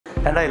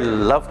and I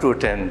love to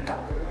attend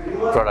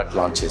product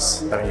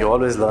launches. I mean, you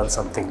always learn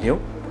something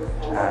new,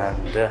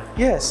 and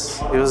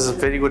yes, it was a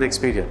very good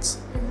experience.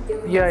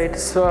 Yeah, it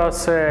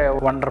was a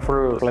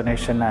wonderful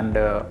explanation and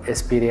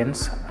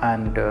experience,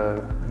 and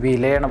we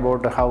learn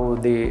about how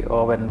the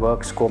oven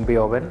works, combi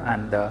oven,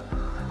 and the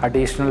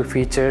additional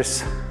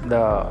features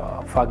the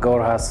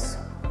Fagor has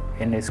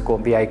in its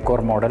combi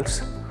iKORE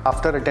models.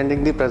 After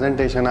attending the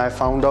presentation, I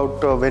found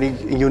out very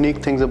unique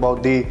things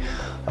about the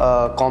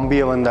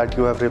combi oven that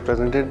you have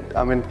represented.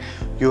 I mean,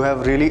 you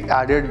have really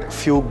added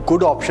few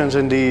good options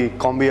in the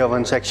combi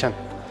oven section,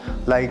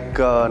 like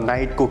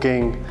night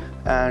cooking,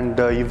 and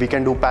we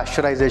can do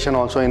pasteurization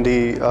also in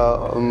the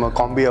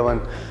combi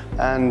oven.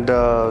 And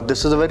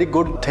this is a very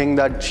good thing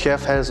that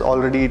chef has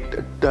already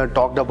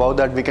talked about,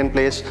 that we can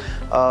place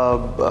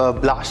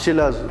blast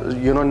chillers,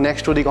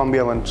 next to the combi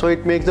oven. So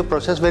it makes the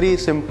process very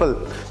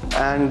simple,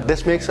 and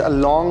this makes a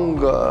long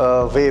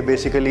way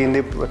basically in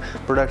the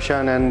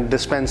production and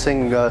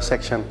dispensing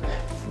section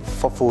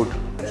for food.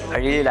 I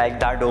really like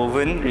that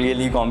oven,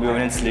 really combi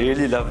oven, it's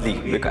really lovely,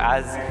 because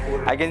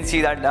as I can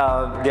see that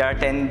there are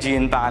 10 G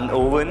in pan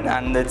oven,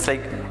 and it's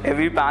like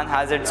every pan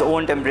has its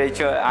own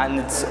temperature and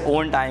its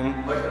own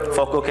time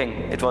for cooking.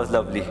 It was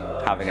lovely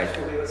having it.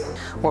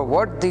 Well,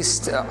 what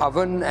this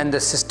oven and the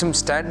system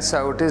stands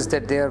out is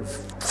that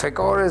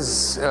Fagor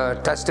has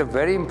touched a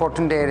very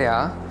important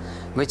area,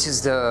 which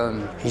is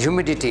the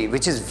humidity,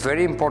 which is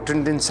very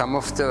important in some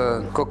of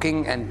the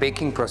cooking and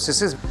baking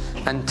processes.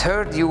 And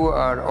third, you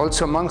are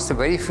also amongst the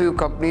very few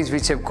companies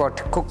which have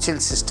got cook chill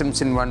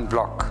systems in one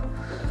block.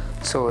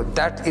 So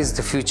that is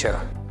the future.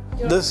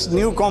 This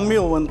new combi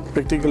oven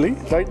practically,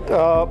 right,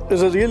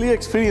 is a really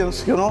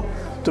experience,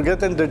 to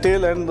get in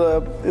detail, and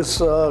is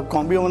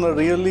combi oven are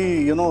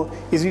really,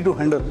 easy to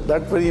handle.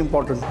 That's very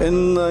important.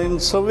 In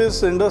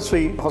service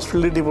industry,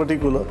 hospitality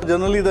particular,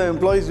 generally the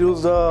employees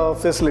use the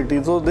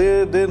facility, so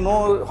they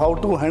know how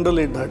to handle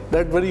it.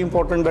 That very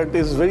important. That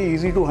is very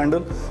easy to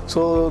handle,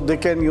 so they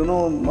can,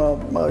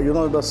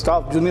 the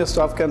staff, junior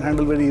staff can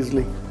handle very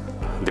easily.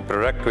 The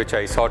product which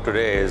I saw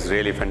today is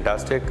really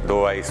fantastic,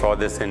 though I saw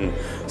this in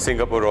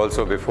Singapore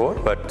also before,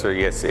 but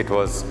yes, it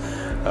was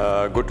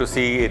good to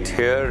see it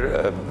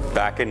here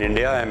back in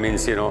India. I mean,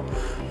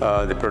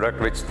 the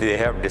product which they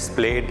have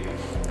displayed,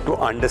 to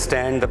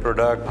understand the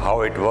product,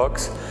 how it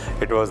works,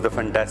 it was the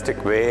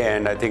fantastic way,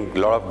 and I think a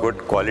lot of good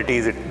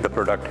qualities the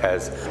product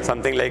has.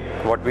 Something like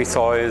what we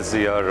saw is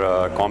your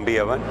combi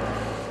oven.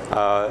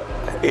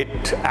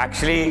 It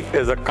actually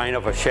is a kind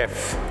of a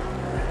chef.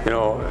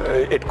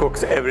 It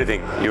cooks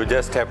everything. You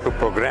just have to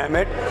program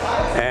it,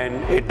 and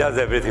it does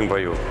everything for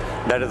you.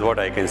 That is what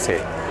I can say.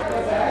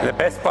 The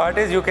best part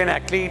is you can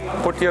actually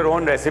put your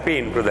own recipe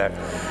into that.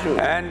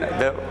 And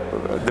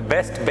the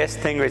best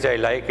thing which I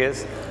like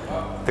is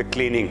the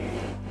cleaning.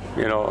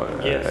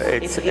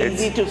 Yes.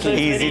 It's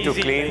easy to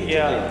clean.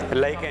 Yeah.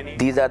 Like any.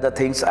 These are the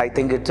things, I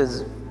think it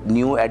is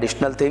new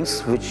additional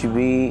things which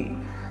we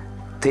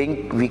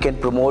think we can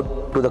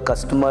promote to the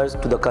customers,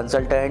 to the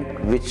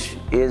consultant, which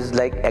is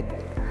like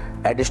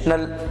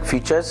additional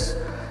features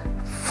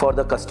for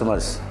the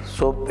customers.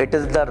 So it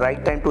is the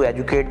right time to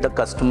educate the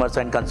customers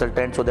and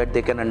consultants so that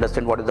they can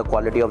understand what is the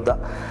quality of the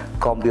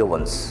combi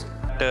ovens.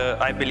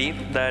 I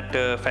believe that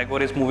Fagor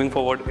is moving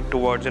forward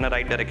towards in a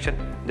right direction,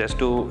 just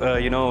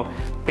to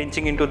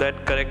pinching into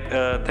that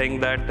correct thing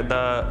that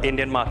the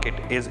Indian market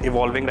is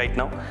evolving right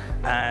now,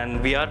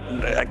 and we are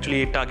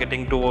actually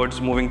targeting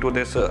towards moving to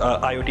this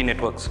IoT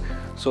networks.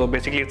 So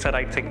basically it's a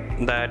right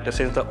thing that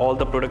since all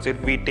the products, if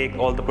we take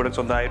all the products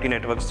on the IoT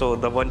network, so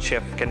the one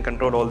chef can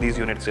control all these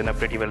units in a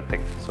pretty well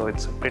thing. So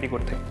it's a pretty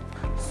good thing.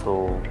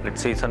 So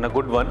let's say it's a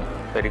good one,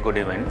 very good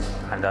event,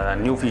 and there are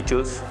new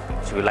features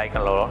which we like a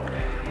lot.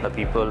 The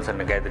peoples and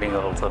the gathering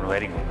are also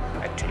very good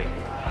actually.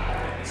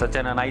 Such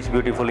a nice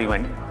beautiful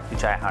event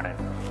which I had,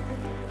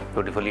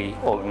 beautifully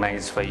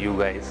organized by you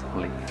guys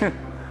only.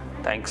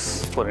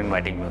 Thanks for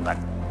inviting me on that.